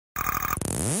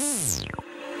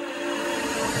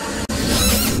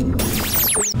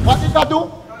What did God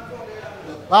do?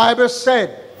 The Bible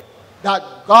said that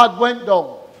God went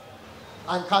down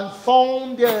and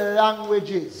confound their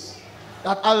languages,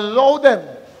 that allowed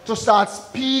them to start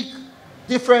speak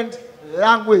different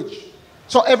language.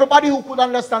 So everybody who could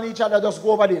understand each other just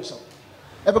go over there. So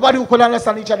everybody who could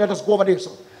understand each other just go over there.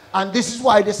 So, and this is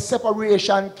why the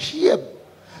separation came.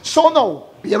 So now,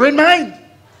 bear in mind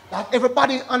that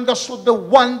everybody understood the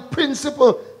one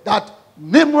principle that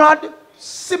Nimrod,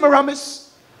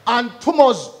 Semiramis, and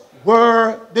Tammuz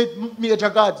were the major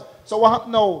gods. So what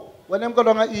happened now? When them go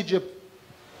down to Egypt,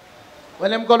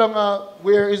 when them go down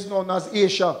where is known as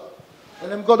Asia, when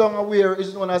them go down where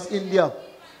is known as India,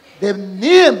 their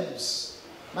names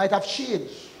might have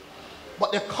changed,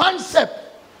 but the concept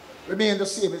remained the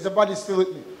same. Is the body still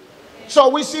with me? So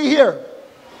we see here,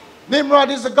 Nimrod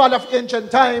is the god of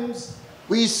ancient times.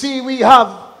 We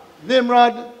have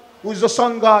Nimrod, who is the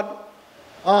sun god,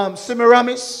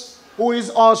 Semiramis, who is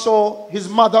also his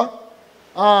mother.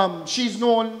 She's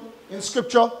known in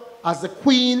scripture as the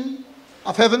queen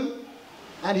of heaven.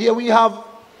 And here we have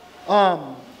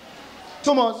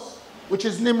Tammuz, which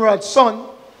is Nimrod's son.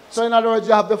 So in other words,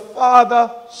 you have the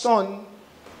father, son.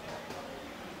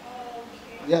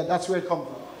 Yeah, that's where it comes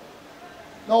from.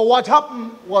 Now what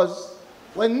happened was,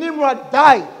 when Nimrod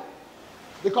died,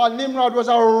 because Nimrod was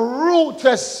a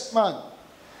ruthless man,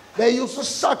 they used to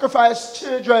sacrifice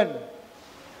children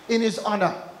in his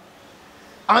honor.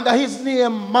 Under his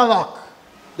name, Malak,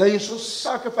 they used to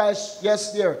sacrifice,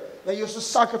 yes dear, they used to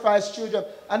sacrifice children.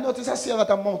 And notice I see a lot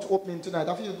of mouth opening tonight.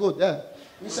 I feel good, yeah.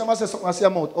 You see I say something, I see a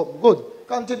mouth open. Good.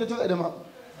 Continue to let them out.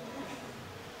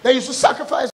 They used to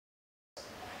sacrifice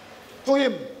to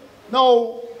him.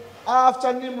 Now,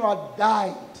 after Nimrod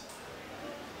died,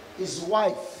 his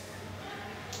wife,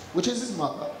 which is his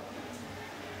mother,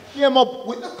 came up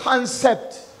with the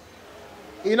concept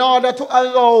in order to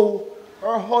allow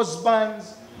her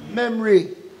husband's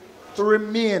memory to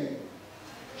remain.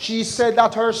 She said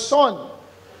that her son,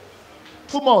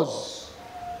 Tammuz,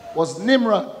 was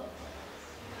Nimrod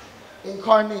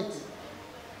incarnated.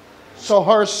 So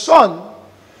her son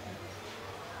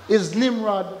is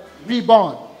Nimrod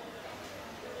reborn.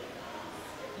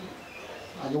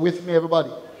 Are you with me,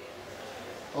 everybody?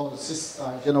 Oh,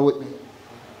 sister, you're not with me.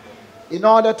 In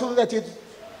order to let it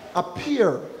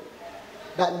appear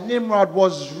that Nimrod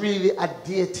was really a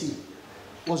deity,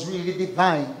 was really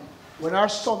divine, when our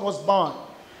son was born,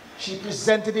 she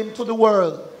presented him to the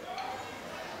world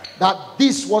that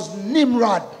this was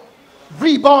Nimrod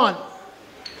reborn.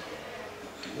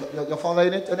 You're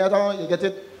following it? You get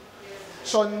it?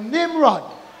 So Nimrod,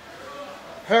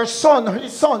 his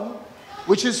son,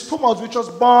 which is Tammuz, which was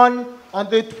born on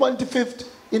the 25th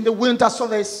in the winter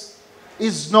solace,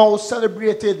 is now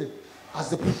celebrated as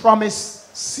the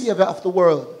promised savior of the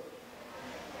world.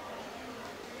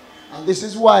 And this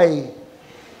is why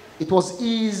it was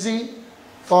easy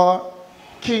for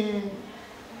King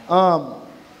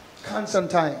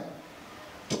Constantine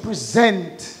to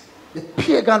present the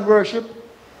pagan worship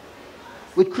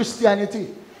with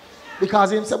Christianity.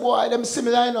 Because he said, boy, them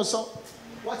similar, you know, so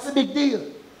what's the big deal?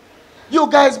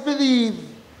 You guys believe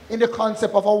in the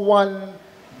concept of a one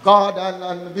God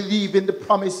and believe in the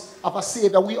promise of a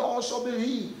Savior. We also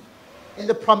believe in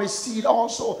the promised seed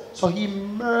also. So he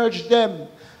merged them.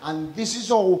 And this is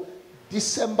how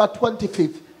December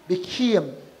 25th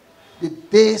became the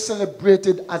day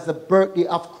celebrated as the birthday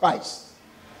of Christ.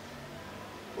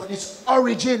 But its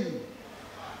origin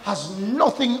has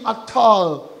nothing at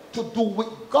all to do with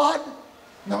God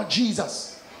nor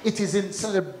Jesus. It is in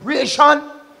celebration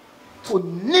to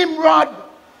Nimrod.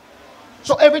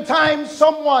 So every time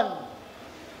someone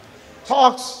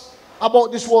talks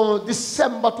about this whole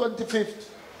December 25th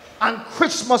and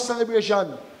Christmas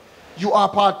celebration, you are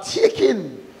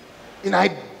partaking in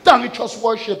idolatrous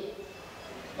worship.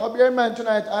 Now bear in mind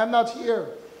tonight, I am not here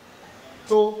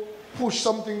to push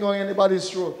something down anybody's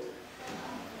throat.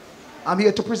 I'm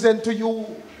here to present to you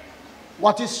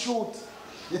what is truth.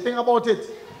 The thing about it,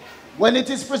 when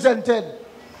it is presented,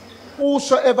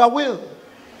 whosoever will,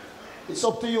 it's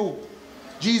up to you.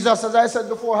 Jesus, as I said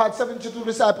before, had 72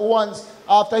 disciples once.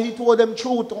 After he told them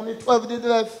truth, only 12 did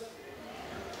left.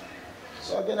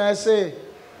 So again I say,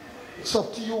 it's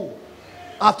up to you.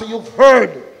 After you've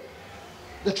heard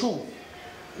the truth.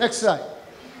 Next slide.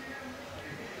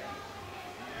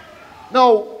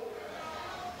 Now,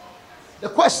 the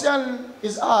question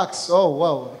is asked, oh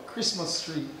wow, Christmas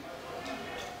tree.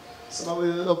 Some of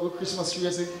you love the Christmas tree, I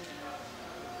see.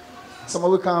 Some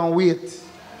of you can't wait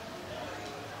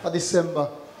for December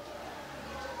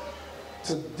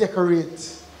to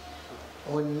decorate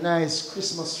our nice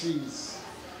Christmas trees.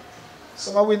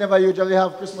 Some of we never usually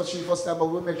have Christmas tree first time, but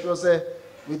we make sure say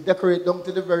we decorate down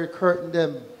to the very curtain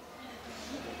them.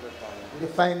 With the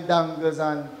fine dangles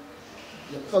and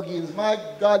the plugins. My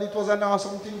God, it was an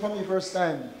awesome thing for me first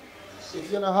time.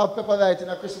 If you don't have pepper light in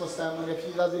a Christmas time and you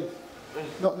feel as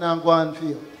if nothing I'm going to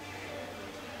feel.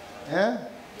 Yeah?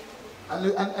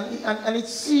 And it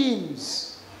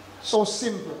seems so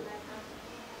simple.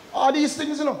 All these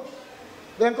things, you know,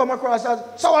 then come across as,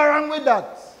 so what's wrong with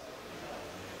that?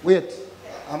 Wait,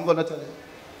 I'm going to tell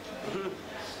you.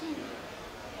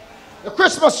 The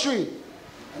Christmas tree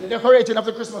and the decorating of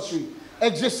the Christmas tree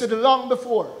existed long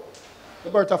before the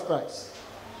birth of Christ.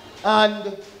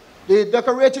 And the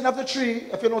decorating of the tree,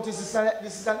 if you notice,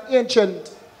 this is an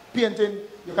ancient painting.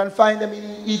 You can find them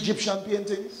in Egyptian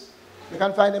paintings. You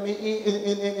can find them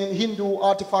in Hindu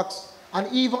artifacts.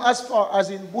 And even as far as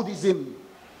in Buddhism,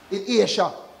 in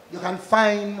Asia, you can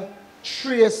find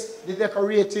trace the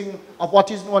decorating of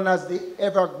what is known as the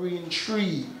evergreen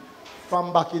tree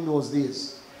from back in those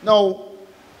days. Now,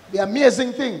 the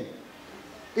amazing thing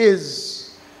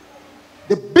is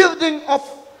the building of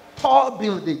tall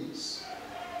buildings,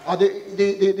 or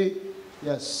the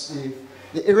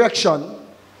erection,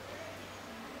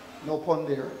 no pun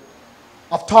there,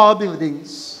 of tall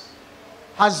buildings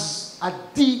has a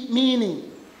deep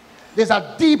meaning. There's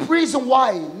a deep reason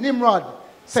why Nimrod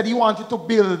said he wanted to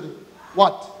build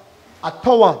what? A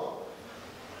tower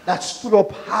that stood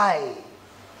up high.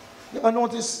 You ever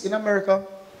notice in America,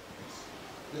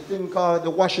 the thing called the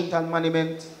Washington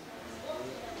Monument?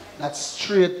 That's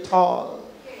straight tall.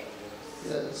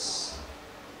 Yes.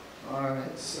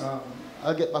 Alright.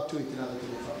 I'll get back to it in a little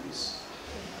bit from this.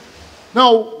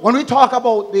 Now, when we talk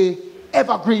about the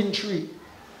evergreen tree,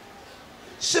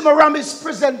 Semiramis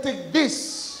presented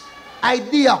this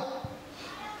idea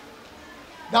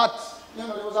that, you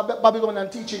know, there was a Babylonian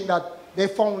teaching that they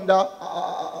found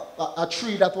a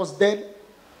tree that was dead,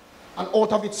 and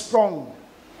out of it sprung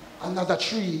another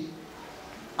tree,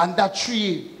 and that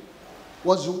tree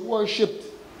was worshipped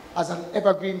as an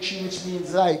evergreen tree, which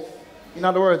means life. In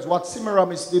other words, what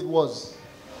Semiramis did was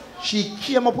she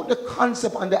came up with the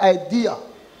concept and the idea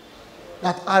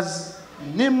that as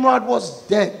Nimrod was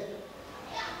dead,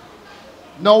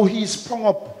 now he sprung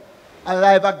up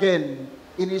alive again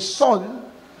in his son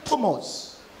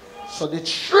Tammuz. So the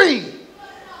tree,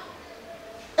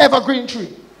 evergreen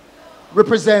tree,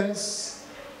 represents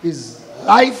his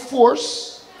life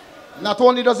force. Not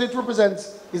only does it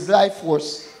represent his life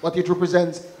force, but it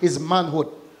represents his manhood.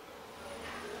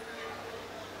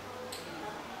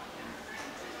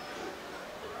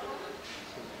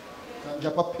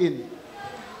 Drop a pin.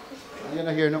 You're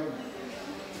not hearing nothing.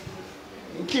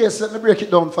 In case, let me break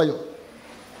it down for you.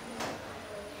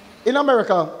 In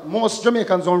America, most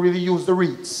Jamaicans don't really use the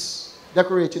wreaths,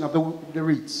 decorating of the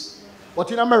wreaths.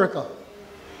 But in America,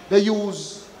 they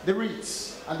use the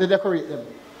wreaths and they decorate them.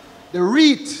 The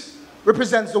wreath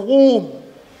represents the womb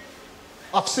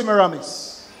of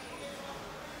Semiramis.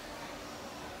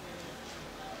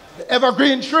 The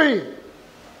evergreen tree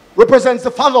represents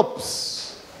the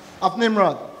fallops of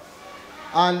Nimrod.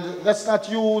 And let's not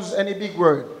use any big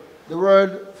word. The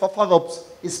word for fallops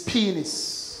is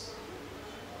penis.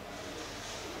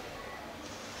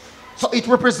 So it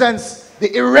represents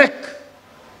the erect.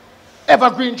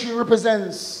 Evergreen tree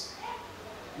represents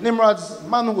Nimrod's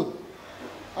manhood.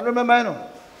 And remember, you know,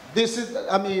 this is,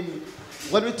 I mean,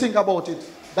 when we think about it,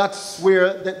 that's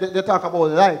where they talk about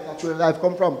life. That's where life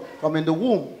comes from in the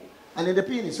womb and in the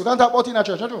penis. We can't talk about it in a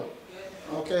church, not true?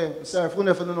 Okay, sorry, if you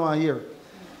never know here.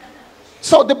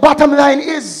 So the bottom line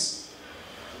is,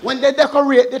 when they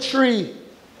decorate the tree,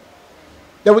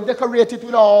 they would decorate it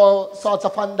with all sorts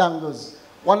of fandangos.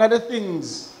 One of the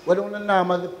things we don't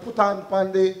normally put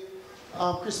on the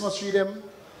Christmas tree them,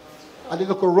 and they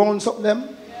look around something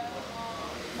them.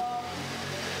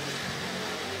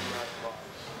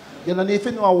 You don't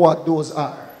even know what those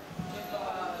are.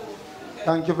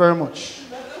 Thank you very much.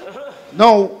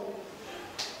 Now,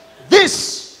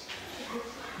 this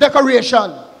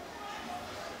decoration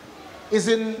is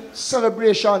in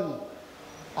celebration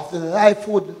of the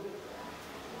lifehood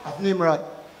of Nimrod.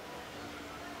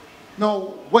 Now,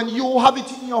 when you have it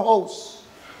in your house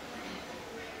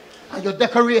and you're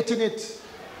decorating it,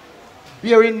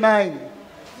 bear in mind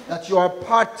that you are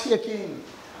partaking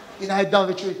in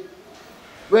idolatry.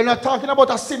 We're not talking about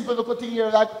a simple little thing here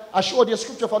like I showed you a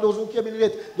scripture for those who came in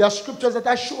late. There are scriptures that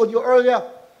I showed you earlier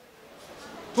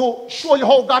to show you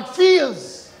how God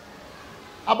feels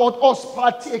about us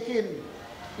partaking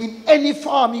in any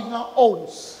form, even an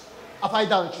ounce of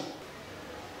idolatry.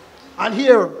 And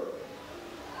here,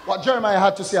 what Jeremiah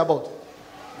had to say about it.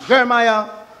 Jeremiah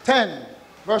 10,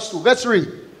 verse 2. Let's read.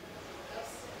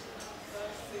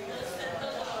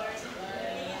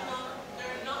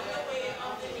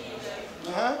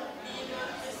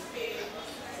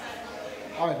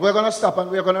 All right, we're going to stop and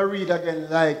we're going to read again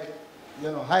like,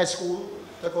 high school.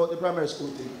 Take out the primary school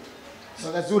thing.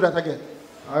 So let's do that again.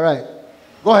 All right.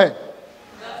 Go ahead.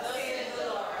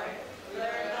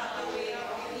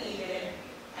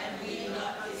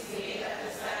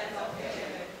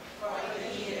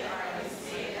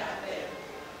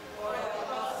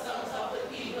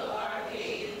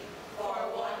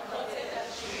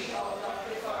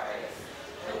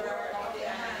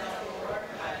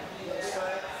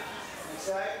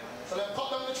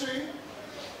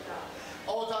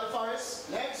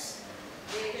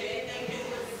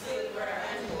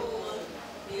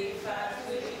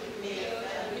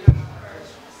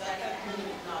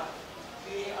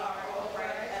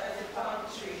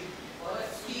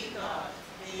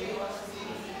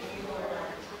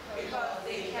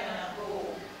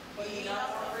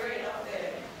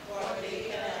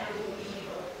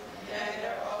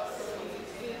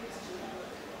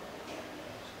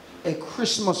 A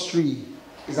Christmas tree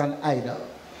is an idol.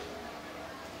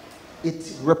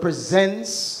 It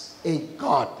represents a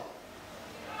god.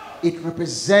 It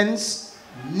represents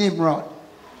Nimrod.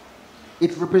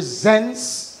 It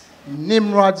represents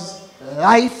Nimrod's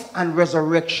life and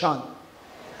resurrection.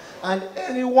 And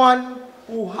anyone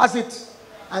who has it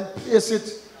and place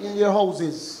it in their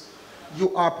houses,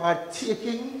 you are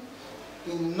partaking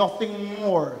in nothing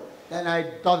more than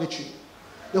idolatry.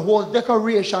 The whole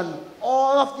decoration,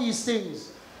 all of these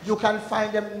things, you can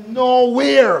find them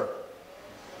nowhere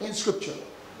in Scripture.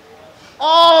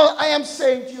 All I am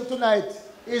saying to you tonight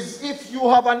is, if you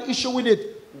have an issue with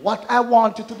it, what I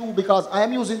want you to do, because I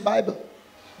am using Bible.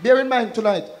 Bear in mind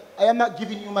tonight, I am not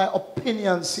giving you my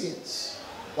opinion, saints.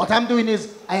 What I'm doing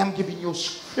is, I am giving you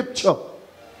Scripture.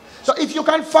 So if you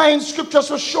can find Scriptures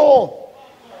to show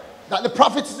that the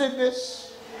prophets did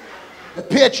this, the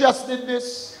patriots did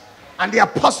this, and the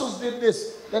apostles did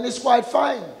this, then it's quite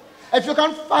fine. If you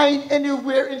can find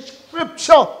anywhere in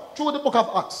Scripture through the book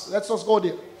of Acts, let's just go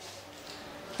there.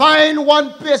 Find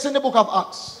one place in the book of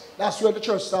Acts. That's where the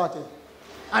church started.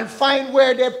 And find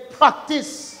where they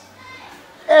practice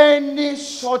any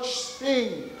such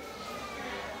thing.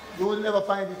 You will never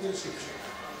find it in Scripture.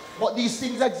 But these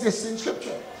things exist in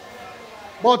Scripture.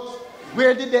 But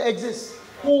where did they exist?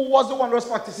 Who was the one who was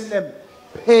practicing them?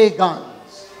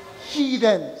 Pagans,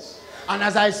 heathens. And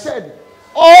as I said,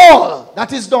 all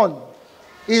that is done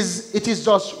is it is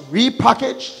just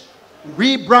repackaged,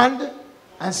 rebranded,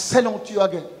 and sent out to you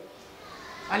again.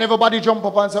 And everybody jump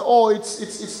up and say, oh,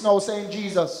 it's now saying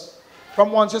Jesus.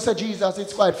 From once you say Jesus,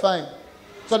 it's quite fine.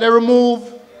 So they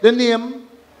remove the name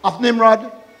of Nimrod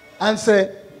and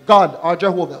say God or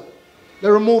Jehovah. They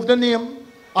remove the name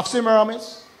of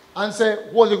Semiramis and say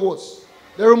Holy Ghost.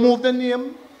 They remove the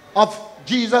name of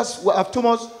Jesus, of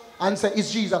Thomas, and say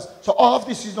it's Jesus. So all of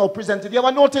this is now presented. You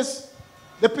ever notice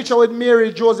the picture with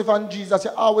Mary, Joseph, and Jesus?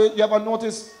 You ever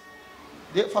notice,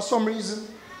 for some reason,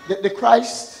 the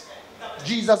Christ,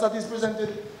 Jesus that is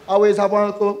presented, always have one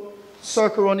little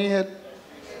circle on his head,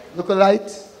 little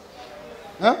light.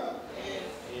 Huh?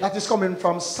 That is coming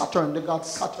from Saturn, the god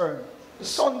Saturn, the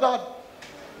sun god.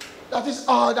 That is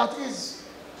all that is.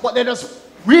 But they just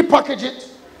repackage it,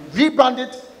 rebrand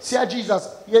it. Say Jesus,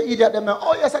 you idiot them now.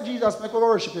 Oh yes, Jesus, make we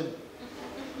worship him.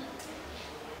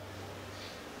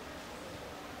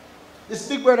 This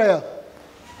big brother here.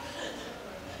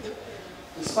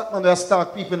 This fat man that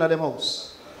start peeping at them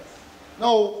house.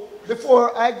 Now,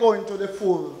 before I go into the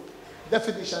full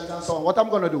definitions and so on, what I'm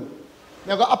going to do,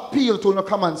 I'm going to appeal to no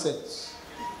common sense.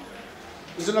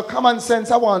 It's no common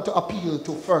sense I want to appeal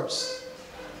to first.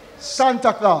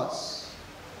 Santa Claus.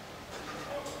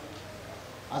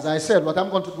 As I said, what I'm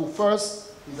going to do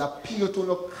first is appeal to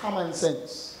no common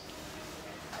sense.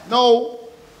 Now,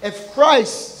 if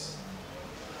Christ,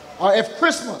 or if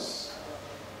Christmas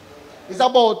is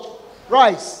about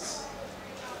Christ,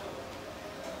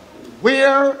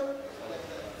 where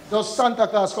does Santa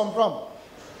Claus come from?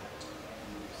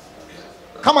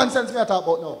 Common sense me I talk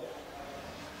about now.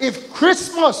 If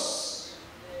Christmas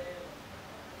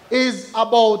is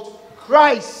about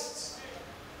Christ,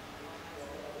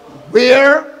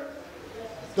 where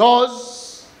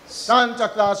does Santa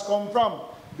Claus come from?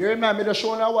 You remember the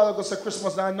show now a while ago said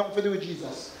Christmas has nothing to do with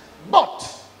Jesus.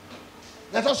 But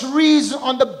let us reason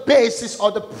on the basis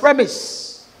or the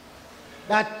premise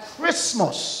that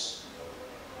Christmas,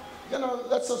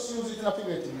 let's just use it in a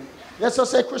figurative way. Let's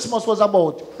just say Christmas was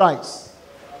about Christ.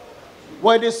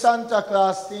 Where did Santa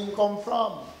Claus thing come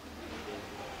from?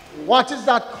 What is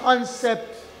that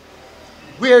concept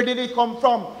Where did it come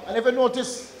from? And if you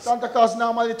notice, Santa Claus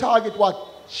normally target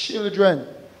what? Children.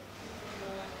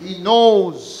 He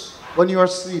knows when you are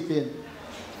sleeping.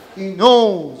 He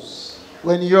knows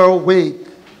when you're awake.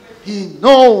 He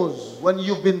knows when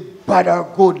you've been bad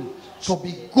or good. So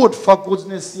be good for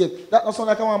goodness sake. That doesn't sound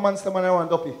like a monster man I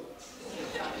want up here.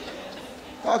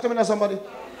 Talk to me now, somebody.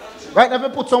 Right now, if you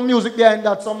put some music behind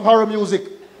that, some horror music,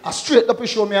 I straight up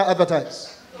show me I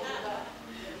advertise.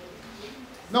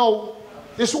 Now,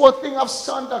 this whole thing of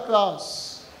Santa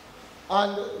Claus,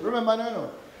 and remember,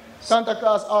 no, Santa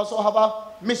Claus also have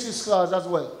a Mrs. Claus as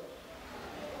well.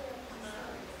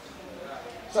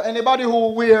 So anybody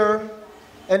who wear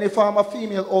any form of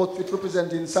female outfit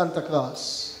representing Santa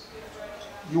Claus,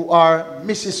 you are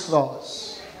Mrs.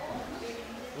 Claus.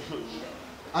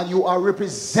 And you are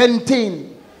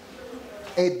representing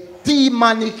a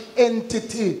demonic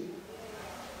entity.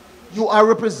 You are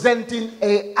representing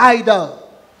an idol.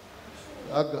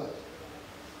 Oh God.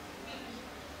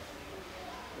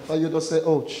 If you just say,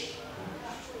 ouch.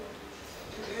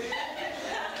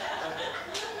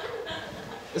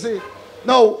 You see,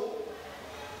 now,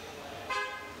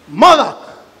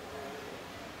 Moloch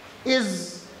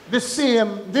is the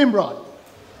same Nimrod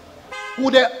who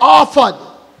they offered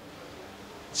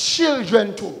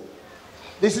children to.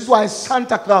 This is why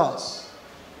Santa Claus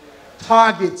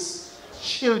targets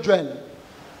children.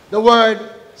 The word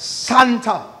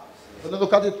Santa, when you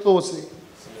look at it closely,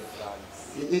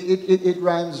 it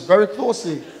rhymes very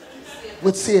closely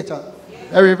with Satan.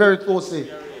 Very, very closely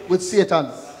with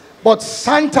Satan. But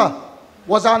Santa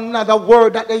was another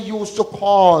word that they used to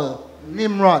call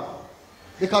Nimrod.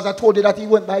 Because I told you that he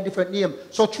went by a different name.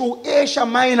 So through Asia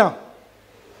Minor,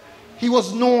 he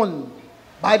was known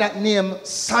by that name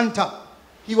Santa.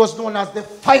 He was known as the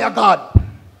fire god.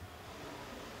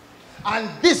 And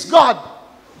this God,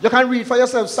 you can read for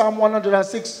yourself Psalm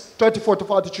 106, 34 to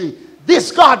 43.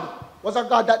 This God was a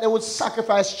God that they would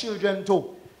sacrifice children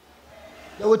to.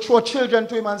 They would throw children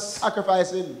to him and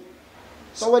sacrifice him.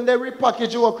 So when they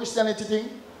repackage your Christianity thing,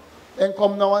 then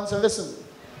come now and say, listen,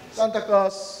 Santa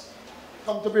Claus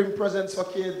come to bring presents for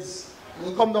kids. And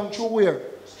he come down through where?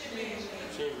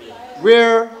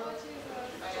 Where?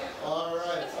 All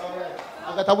right.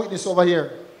 I got a witness over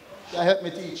here. She help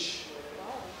me teach.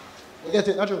 You get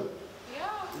it, not true? Yeah.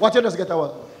 What you just get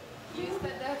about? You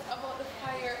said that's about the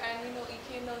fire and it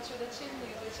came down through the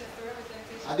chimney, which is the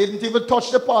representation. I didn't even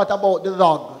touch the part about the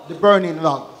log, the burning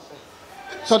log.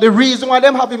 So the reason why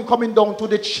them have him coming down to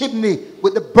the chimney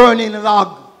with the burning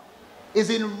log is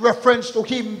in reference to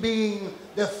him being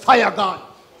the fire god.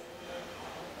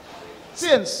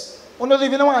 Since we don't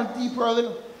live in a deep world, you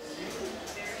know.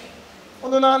 We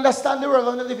don't understand the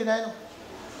world we live in. You know.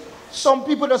 Some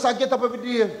people just get up every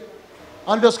day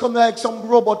and just come like some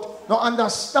robot. Don't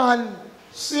understand.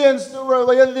 Since the world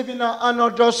where you live in and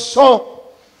not just so.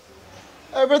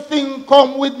 Everything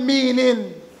come with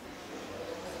meaning.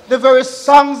 The very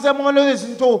songs them want to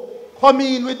listen to come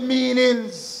in with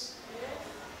meanings.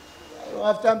 I don't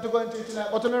have time to go into it tonight.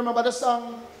 But you remember the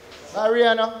song by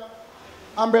Rihanna,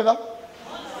 Umbrella?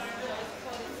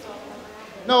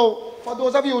 Now, for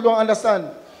those of you who don't understand,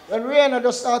 when Rihanna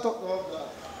just started out,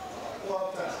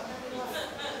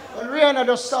 when Rihanna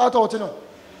just started out, you know,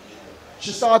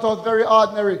 she started out very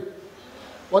ordinary.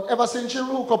 But ever since she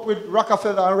hooked up with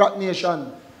Rockefeller and Rock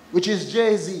Nation, which is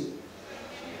Jay-Z,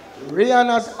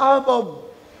 Rihanna's album,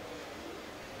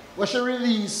 what she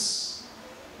released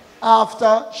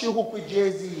after she hooked with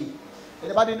Jay-Z.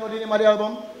 Anybody know the name of the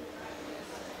album?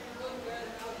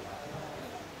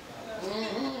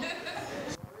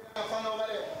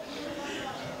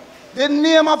 The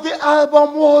name of the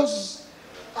album was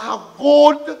A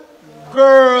Good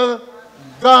Girl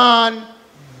Gone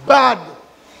Bad.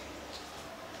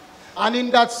 And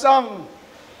in that song,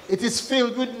 it is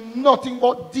filled with nothing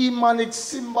but demonic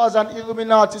symbols and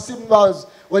Illuminati symbols,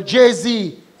 where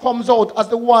Jay-Z comes out as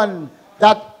the one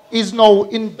that is now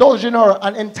indulging her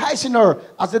and enticing her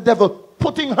as the devil,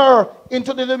 putting her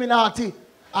into the Illuminati.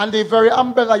 And the very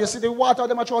umbrella, you see the water,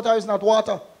 the much water is not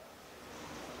water.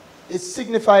 It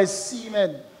signifies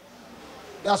semen.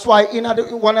 That's why in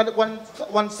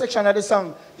one section of the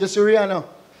song, you see Rihanna,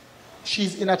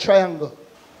 she's in a triangle.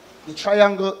 The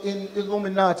triangle in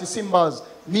Illuminati symbols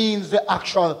means the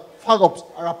actual phallus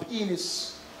or a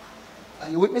penis. Are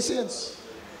you with me, saints?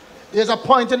 There's a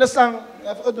point in the song, I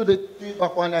have to do it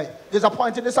back one night. There's a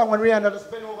point in the song when Rihanna just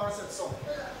bent over and said so.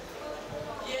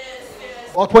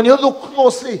 Yes. But when you look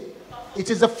closely, it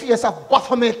is the face of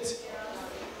Baphomet.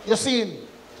 You see,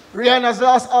 Rihanna's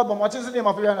last album, what is the name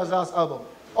of Rihanna's last album?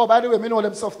 Oh, by the way, me know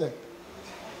them stuff there.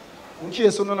 In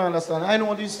case you don't understand, I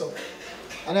know this stuff.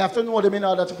 And I have to know them in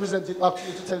order to present it back to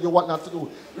you to tell you what not to do.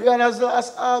 Rihanna's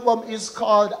last album is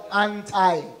called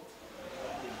Anti.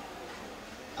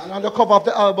 And on the cover of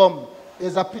the album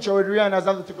is a picture with Rihanna as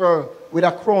a little girl with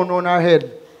a crown on her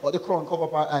head, but the crown cover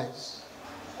up her eyes.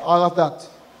 All of that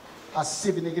has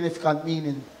significant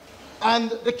meaning.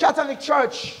 And the Catholic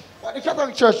Church, what the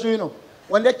Catholic Church do, you know,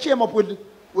 when they came up with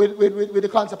the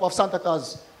concept of Santa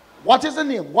Claus, what is the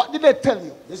name? What did they tell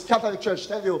you? This Catholic Church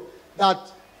tell you that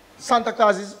Santa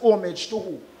Claus is homage to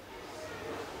who?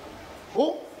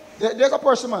 Who? There's a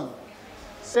person, man.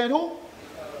 Saint who?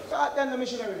 God, then the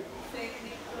missionary.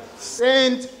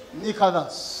 Saint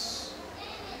Nicholas.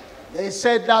 They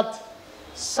said that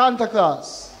Santa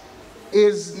Claus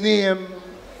is named,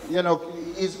 you know,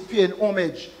 is paying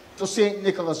homage to Saint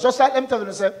Nicholas. Just like them telling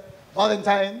us,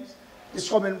 Valentine's is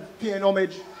coming paying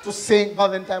homage to Saint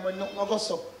Valentine when no go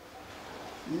so.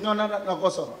 No go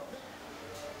so.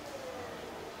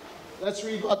 Let's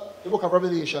read what the book of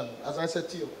Revelation, as I said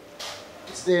to you.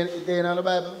 It's there in the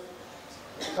Bible.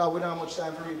 Because we don't have much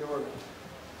time to read the word.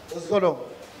 Let's go down.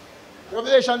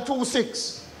 Revelation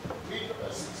 2:6. Read the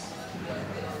verse 6.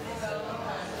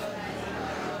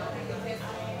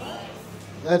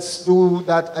 Let's do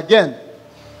that again.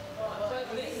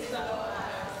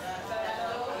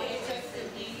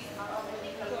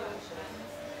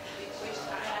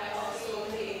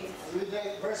 Read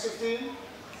verse 15.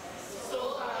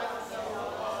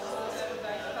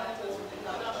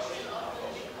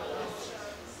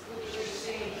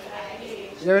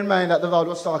 Bear in mind that the Lord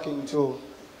was talking to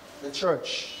the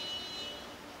church.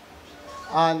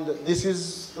 And this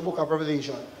is the book of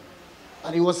Revelation.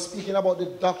 And he was speaking about the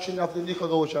doctrine of the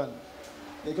Nicolaitans,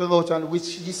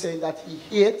 which he's saying that he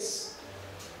hates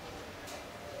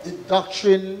the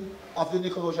doctrine of the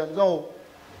Nicolaitans. Now,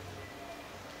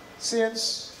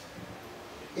 since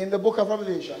in the book of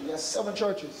Revelation, there are 7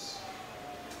 churches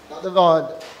that the Lord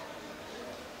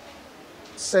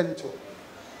sent to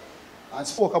and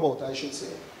spoke about, I should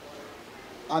say.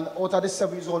 And out of the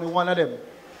 7 is only one of them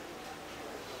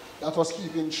that was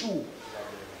keeping true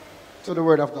to the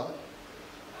word of God.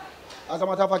 As a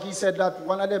matter of fact, he said that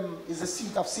one of them is the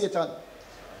seat of Satan.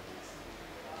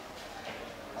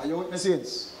 Are you with me,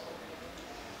 saints?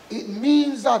 It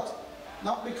means that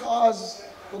not because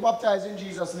we baptize in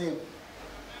Jesus' name,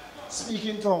 speak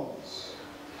in tongues,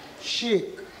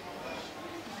 shake,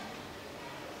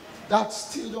 that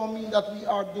still don't mean that we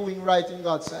are doing right in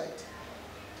God's sight.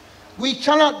 We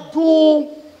cannot do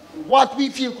what we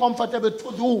feel comfortable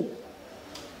to do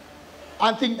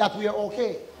and think that we are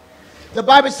okay. The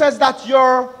Bible says that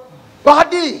your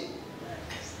body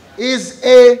is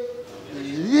a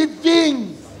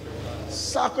living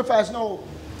sacrifice. No,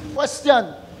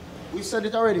 question. We said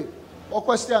it already. Or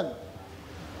question.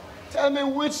 Tell me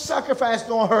which sacrifice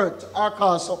don't hurt or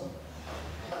cause something.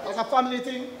 As a family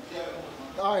thing.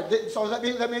 All right, so let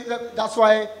me, that's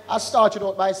why I started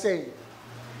out by saying,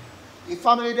 the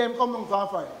family them come down from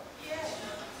Friday.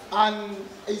 And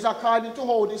it's according to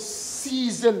how the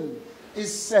season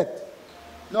is set.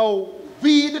 Now,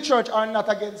 we, the church, are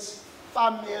not against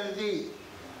family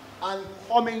and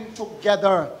coming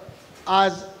together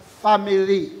as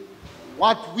family.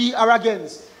 What we are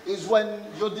against is when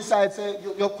you decide, say,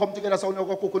 you come together, so we're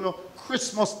going to cook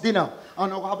Christmas dinner,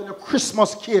 and we're having a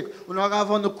Christmas cake, we're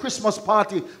having a Christmas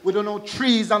party, we don't know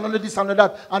trees and all of this and all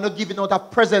that, and not giving out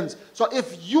of presents. So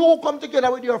if you come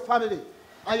together with your family,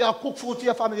 and you cook food to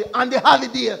your family, and the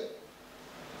holiday,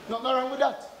 nothing wrong with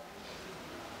that.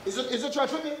 Is the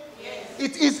church with me? Yes.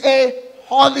 It is a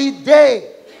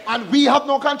holiday, and we have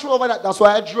no control over that. That's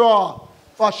why I draw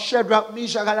for Shadrach,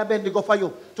 Meshach, and Abednego for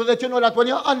you, to let you know that when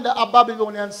you're under a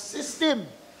Babylonian system,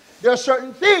 there are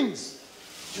certain things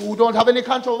you don't have any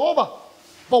control over.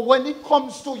 But when it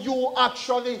comes to you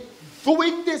actually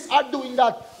doing this or doing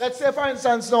that, let's say for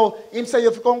instance now, him say you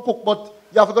have to come cook, but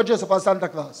you have to go dress up as Santa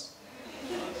Claus.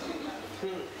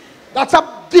 That's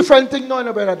a different thing now,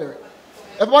 brother Derek.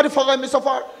 Everybody follow me so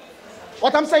far?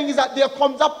 What I'm saying is that there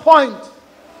comes a point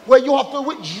where you have to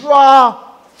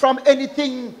withdraw from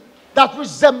anything that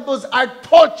resembles our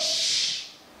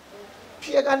touch.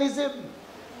 Paganism.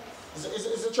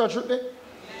 Is the church with me?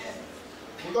 Yes.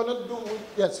 We're going to do,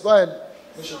 yes, go ahead.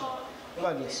 So, go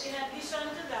ahead, yes. In addition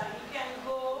to that, you can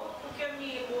go, cook your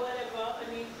meal or whatever,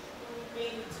 and you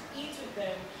maybe eat with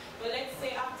them. But let's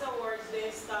say afterwards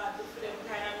they start to put them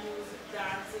kind of music,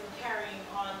 dancing, carrying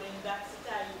on, then that's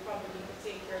the time you probably need to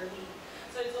take your leave.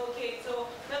 So it's okay to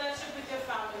fellowship with your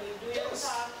family, do your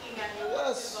talking and your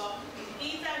whatever.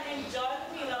 Eat and enjoy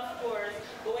the meal, of course,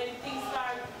 but when things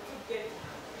start to get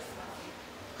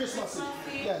Christmas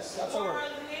Eve. Yes, that's a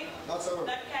word. That's a word.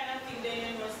 That kind of thing,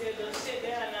 then you must say, just sit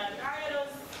there and all right,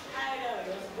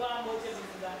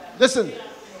 Listen.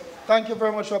 Thank you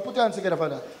very much for putting your hands together for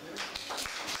that.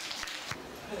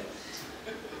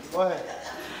 Go ahead.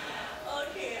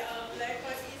 Okay, like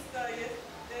for Easter, yes,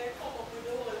 they come up with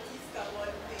the whole Easter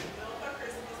one thing. Now for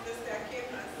Christmas, they say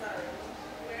cake and sorrow.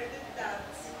 Where did that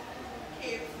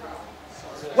came from?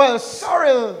 Well,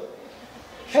 sorrel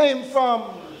came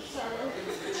from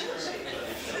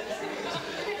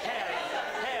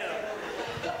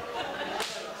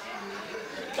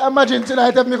imagine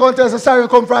tonight if me going to tell us a sorrel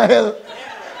come from hell.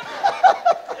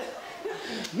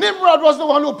 Nimrod was the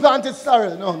one who planted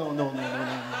sorrel. No.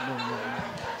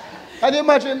 Can you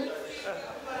imagine?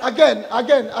 Again,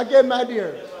 my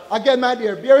dear.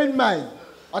 Bear in mind,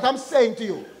 what I'm saying to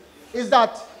you is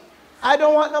that I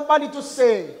don't want nobody to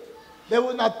say they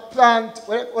will not plant.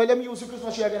 Well, let me use the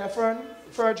Christmas tree again. A fern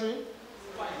tree?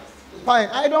 Pine.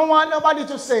 I don't want nobody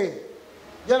to say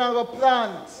you're not going to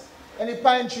plant any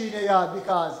pine tree in the yard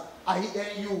because I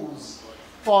use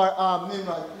for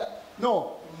Nimrod.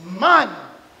 No. Man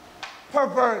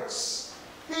perverts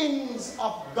things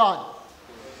of God.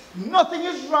 Nothing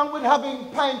is wrong with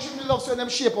having pine tree loves when them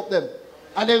shape up them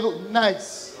and they look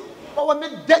nice. But when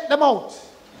they deck them out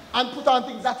and put on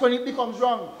things, that's when it becomes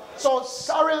wrong. So,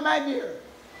 sorrel, my dear,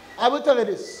 I will tell you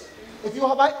this. If you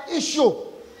have an issue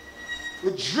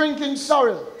with drinking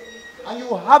sorrel and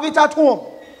you have it at home,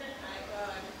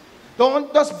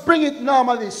 don't just bring it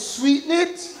normally. Sweeten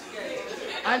it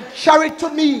and carry it to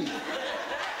me.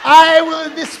 I will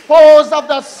dispose of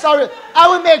that sorrel. I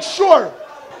will make sure,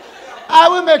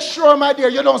 my dear,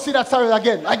 you don't see that sorrel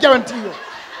again. I guarantee you.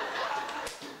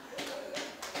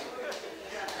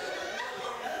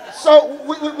 So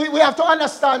we have to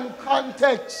understand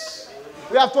context.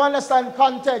 We have to understand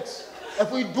context. If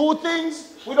we do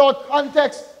things without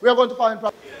context, we are going to find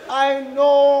problems. I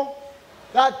know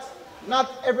that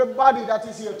not everybody that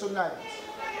is here tonight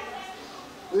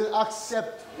will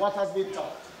accept what has been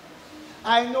taught.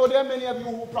 I know there are many of you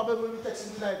who probably will be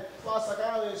texting tonight, Pastor, I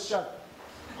can always chat.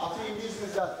 I feel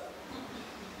business that.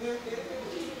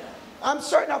 I'm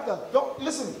certain of that.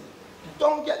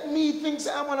 Don't get me thinking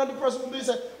I'm one of the person who will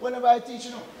say, whenever I teach,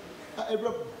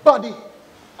 everybody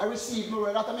I receive my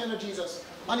word. That's the man of Jesus.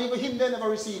 And even him they never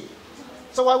receive.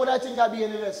 So why would I think I'd be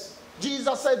any less?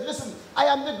 Jesus said, listen, I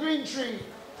am the green tree.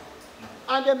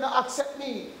 And them not accept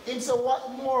me. He said,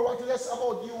 what more, what less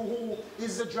about you who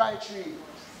is the dry tree?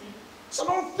 So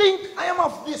don't think I am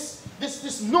of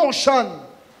this notion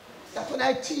that when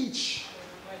I teach,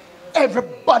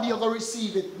 everybody will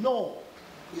receive it. No.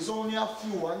 It's only a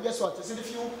few. And guess what? You see the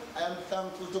few? I am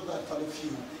thankful to God for the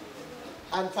few.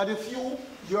 And for the few,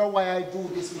 you're why I do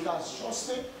this. Because trust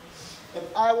me,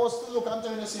 if I was to look, I'm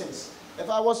telling you this, if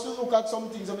I was to look at some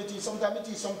things, sometimes I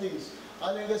teach some things,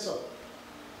 and then guess what?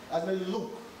 As I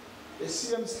look, the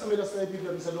same story that the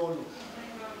people say don't look.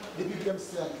 The people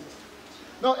still at it.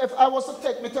 Now, if I was to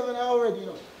take, me telling you already,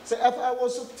 say if I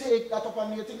was to take that up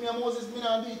on me, you think me and Moses, me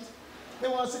not do it. Me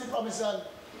want to see the promised land.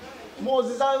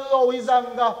 Moses allowed his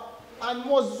anger, and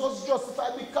Moses was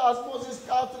justified because Moses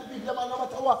talked to the people, and no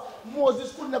matter what,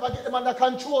 Moses could never get them under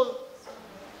control.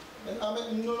 And I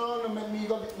mean, no, me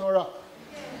go get no rock.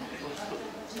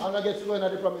 I'm not getting going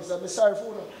at the promise. I'm sorry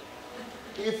for you.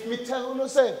 If me tell you,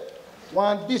 say,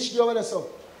 one ditch over there,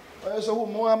 so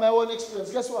more of my own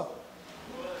experience, guess what?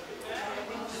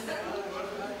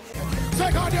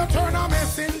 Say God, you turn a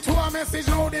mess into a message,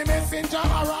 now the messenger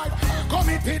arrive.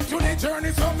 Committed to the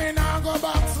journey, so me now go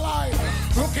backslide.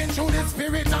 Looking through the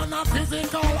spirit and not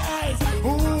physical eyes.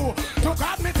 Ooh, to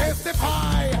God me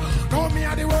testify. Know me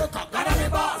are the worker, God are the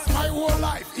boss. My whole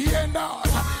life, he and us.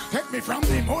 Take me from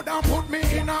the mud and put